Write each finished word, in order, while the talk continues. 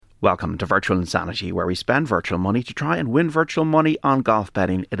Welcome to Virtual Insanity, where we spend virtual money to try and win virtual money on golf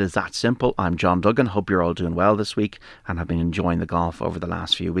betting. It is that simple. I'm John Duggan. Hope you're all doing well this week and have been enjoying the golf over the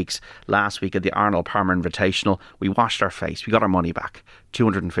last few weeks. Last week at the Arnold Palmer Invitational, we washed our face. We got our money back.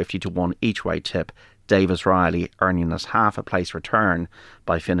 250 to 1 each way tip. Davis Riley earning us half a place return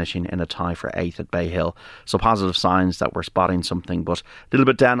by finishing in a tie for 8th at Bay Hill. So positive signs that we're spotting something, but a little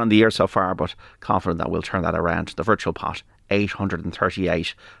bit down on the year so far, but confident that we'll turn that around. The virtual pot,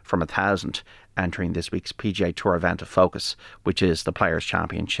 838 from 1,000 entering this week's PGA Tour event of focus, which is the Players'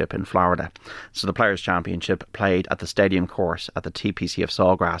 Championship in Florida. So the Players' Championship played at the Stadium course at the TPC of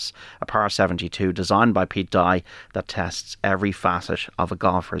Sawgrass, a par 72 designed by Pete Dye that tests every facet of a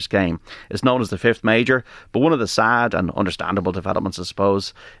golfer's game. It's known as the fifth major, but one of the sad and understandable developments, I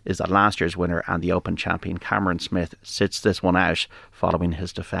suppose, is that last year's winner and the Open champion Cameron Smith sits this one out following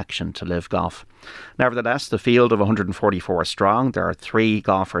his defection to LIV Golf. Nevertheless, the field of 144 strong. There are 3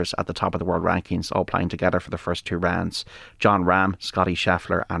 golfers at the top of the world rankings all playing together for the first 2 rounds. Jon Rahm, Scottie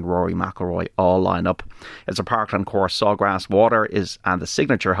Scheffler and Rory McIlroy all line up. It's a parkland course. Sawgrass water and the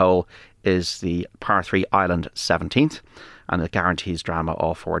signature hole is the par 3 Island 17th. And it guarantees drama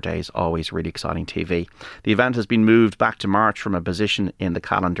all 4 days. Always really exciting TV. The event has been moved back to March from a position in the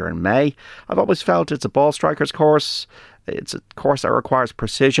calendar in May. I've always felt it's a ball striker's course. It's a course that requires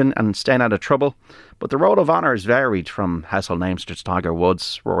precision and staying out of trouble. But the roll of honour is varied from household names such as Tiger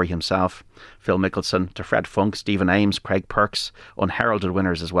Woods, Rory himself, Phil Mickelson, to Fred Funk, Stephen Ames, Craig Perks, unheralded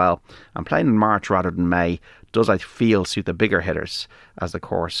winners as well. And playing in March rather than May does, I feel, suit the bigger hitters, as the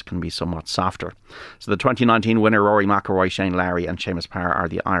course can be somewhat softer. So the 2019 winner, Rory McIlroy, Shane Lowry and Seamus Power are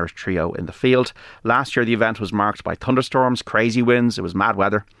the Irish trio in the field. Last year the event was marked by thunderstorms, crazy winds, it was mad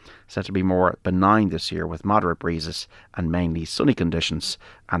weather. Set to be more benign this year with moderate breezes and mainly sunny conditions.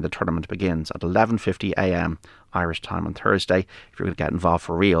 And the tournament begins at 11:50 a.m. Irish time on Thursday. If you're going to get involved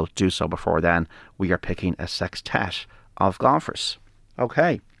for real, do so before then. We are picking a sextet of golfers.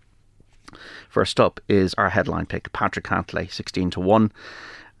 Okay. First up is our headline pick, Patrick Cantlay, 16 to 1.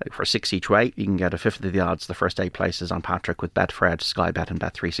 For 6 each way, you can get a fifth of the odds the first 8 places on Patrick with Betfred, Sky Bet and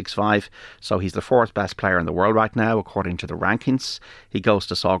Bet365. So he's the 4th best player in the world right now, according to the rankings. He goes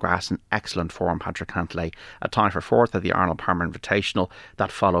to Sawgrass in excellent form, Patrick Cantlay, a tie for 4th at the Arnold Palmer Invitational.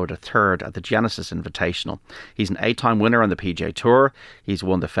 That followed a 3rd at the Genesis Invitational. He's an 8-time winner on the PGA Tour. He's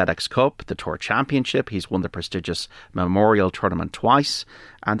won the FedEx Cup, the Tour Championship. He's won the prestigious Memorial Tournament twice.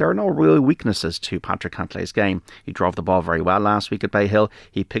 And there are no real weaknesses to Patrick Cantlay's game. He drove the ball very well last week at Bay Hill.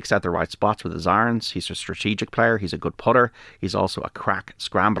 He picks out the right spots with his irons. He's a strategic player. He's a good putter. He's also a crack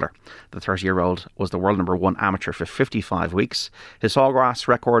scrambler. The 30-year-old was the world number 1 amateur for 55 weeks. His Sawgrass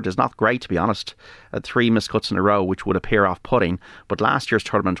record is not great, to be honest. 3 miscuts in a row, which would appear off-putting. But last year's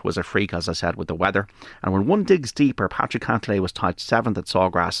tournament was a freak, as I said, with the weather. And when one digs deeper, Patrick Cantlay was tied 7th at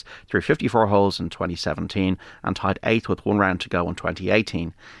Sawgrass through 54 holes in 2017 and tied 8th with 1 round to go in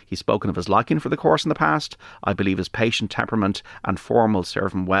 2018. He's spoken of his liking for the course in the past. I believe his patient temperament and form will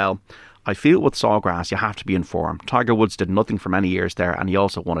serve him well. I feel with Sawgrass you have to be in form. Tiger Woods did nothing for many years there and he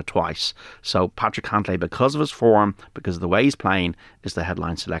also won it twice. So Patrick Cantlay, because of his form, because of the way he's playing, is the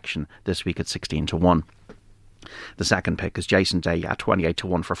headline selection this week at 16 to 1. The second pick is Jason Day at 28 to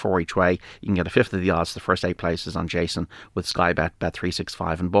 1 for 4 each way. You can get a fifth of the odds the first 8 places on Jason with Sky Bet,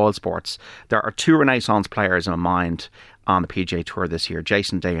 Bet365 and Ball Sports. There are 2 Renaissance players in my mind on the PGA Tour this year,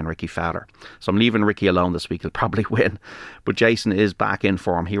 Jason Day and Ricky Fowler. So I'm leaving Ricky alone this week. He'll probably win. But Jason is back in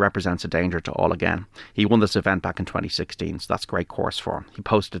form. He represents a danger to all again. He won this event back in 2016, so that's a great course for him. He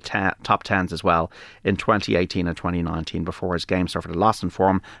posted top 10s as well in 2018 and 2019 before his game suffered a loss in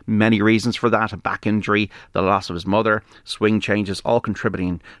form. Many reasons for that: a back injury, the loss of his mother, swing changes, all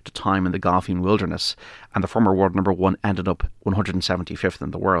contributing to time in the golfing wilderness. And the former world number 1 ended up 175th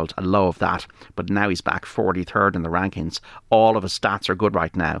in the world, a low of that. But now he's back 43rd in the rankings. All of his stats are good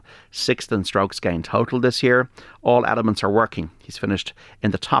right now. 6th in strokes gained total this year. All elements are working. He's finished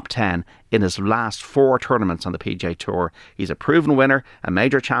in the top 10 in his last 4 tournaments on the PGA Tour. He's a proven winner, a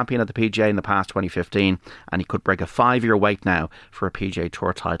major champion at the PGA in the past 2015, and he could break a 5-year wait now for a PGA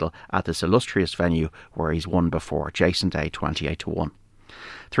Tour title at this illustrious venue where he's won before. Jason Day, 28 to 1.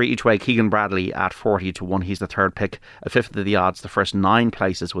 3 each way, Keegan Bradley at 40 to 1. He's the 3rd pick, a fifth of the odds the first 9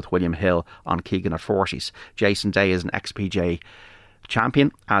 places with William Hill on Keegan at 40s. Jason Day is an ex-PGA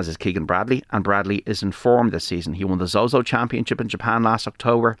champion, as is Keegan Bradley, and Bradley is in form this season. He won the Zozo Championship in Japan last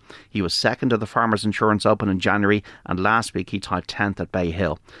October. He was 2nd at the Farmers Insurance Open in January, and last week he tied 10th at Bay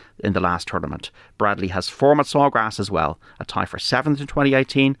Hill in the last tournament. Bradley has form at Sawgrass as well, a tie for 7th in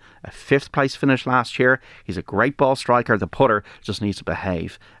 2018, a 5th place finish last year. He's a great ball striker. The putter just needs to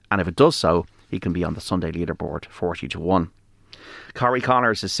behave, and if it does so, he can be on the Sunday leaderboard 40 to 1. Corey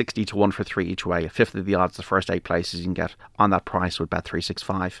Connors is 60 to 1 for 3 each way, a fifth of the odds the first 8 places you can get on that price with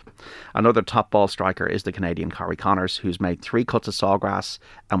Bet365. Another top ball striker is the Canadian Corey Connors, who's made 3 cuts of Sawgrass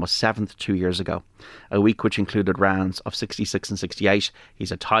and was 7th 2 years ago. A week which included rounds of 66 and 68.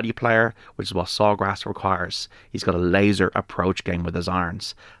 He's a tidy player, which is what Sawgrass requires. He's got a laser approach game with his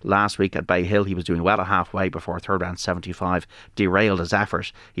irons. Last week at Bay Hill, he was doing well at halfway before third round 75 derailed his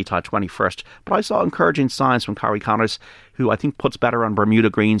effort. He tied 21st, but I saw encouraging signs from Corey Connors, who I think puts better on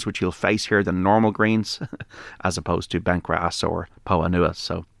Bermuda greens, which you'll face here, than normal greens, as opposed to Bentgrass or Poa-Nua.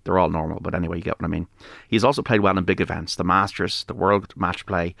 So they're all normal, but anyway, you get what I mean. He's also played well in big events, the Masters, the World Match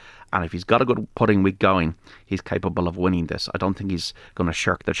Play, and if he's got a good putting week going, he's capable of winning this. I don't think he's going to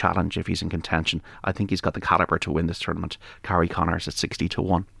shirk the challenge if he's in contention. I think he's got the calibre to win this tournament. Corey Connors at 60 to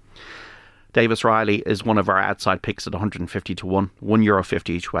 1. Davis Riley is one of our outside picks at 150 to 1, €1.50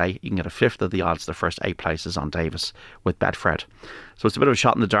 each way. You can get a fifth of the odds the first 8 places on Davis with Betfred. So it's a bit of a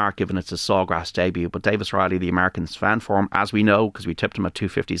shot in the dark given it's his Sawgrass debut, but Davis Riley, the American's fan form, as we know, because we tipped him at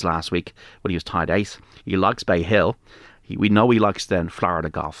 250s last week when he was tied 8th. He likes Bay Hill. We know he likes then Florida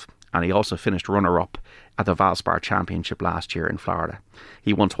golf. And he also finished runner-up at the Valspar Championship last year in Florida.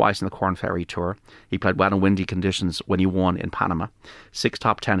 He won twice in the Corn Ferry Tour. He played well in windy conditions when he won in Panama. 6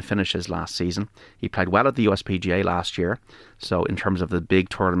 top 10 finishes last season. He played well at the USPGA last year. So in terms of the big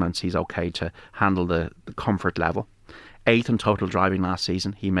tournaments, he's okay to handle the comfort level. 8th in total driving last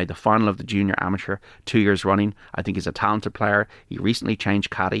season. He made the final of the Junior Amateur 2 years running. I think he's a talented player. He recently changed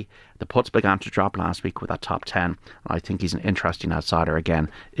caddy. The putts began to drop last week with that top 10. And I think he's an interesting outsider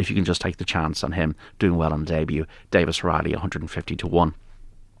again, if you can just take the chance on him doing well on the debut. Davis Riley, 150 to 1.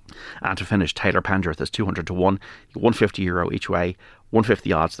 And to finish, Taylor Pendrith is 200 to 1. €150 each way.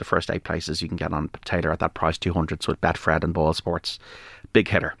 150 odds the first 8 places you can get on Taylor at that price, 200. So at Betfred and Ball Sports. Big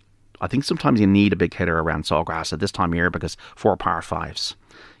hitter. I think sometimes you need a big hitter around Sawgrass at this time of year because 4 par 5s.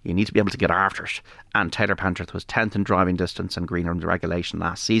 You need to be able to get after it. And Taylor Pendrith was 10th in driving distance and green under regulation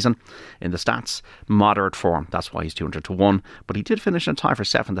last season. In the stats, moderate form. That's why he's 200 to 1. But he did finish in tie for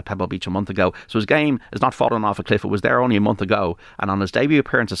 7th at Pebble Beach a month ago. So his game is not falling off a cliff. It was there only a month ago. And on his debut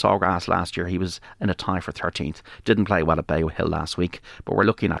appearance at Sawgrass last year, he was in a tie for 13th. Didn't play well at Bay Hill last week. But we're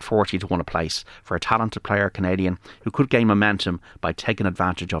looking at 40 to 1 a place for a talented player, Canadian, who could gain momentum by taking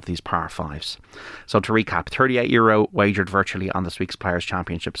advantage of these par 5s. So to recap, €38 wagered virtually on this week's Players'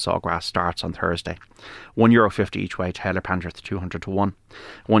 Championship. Sawgrass starts on Thursday. €1.50 each way, Taylor Pendrith 200 to 1.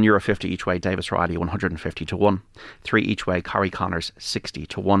 €1.50 each way, Davis Riley 150 to 1. 3 each way, Corey Connors 60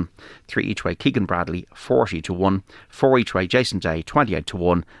 to 1. 3 each way, Keegan Bradley 40 to 1. 4 each way, Jason Day 28 to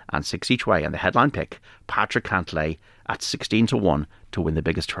 1. And 6 each way, and the headline pick, Patrick Cantlay at 16 to 1 to win the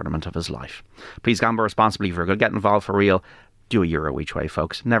biggest tournament of his life. Please gamble responsibly. If you're going to get involved for real, do €1 each way,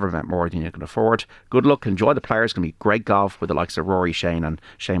 folks. Never bet more than you can afford. Good luck. Enjoy the players. It's going to be great golf with the likes of Rory, Shane and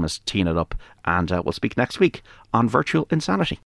Seamus teeing it up. And we'll speak next week on Virtual Insanity.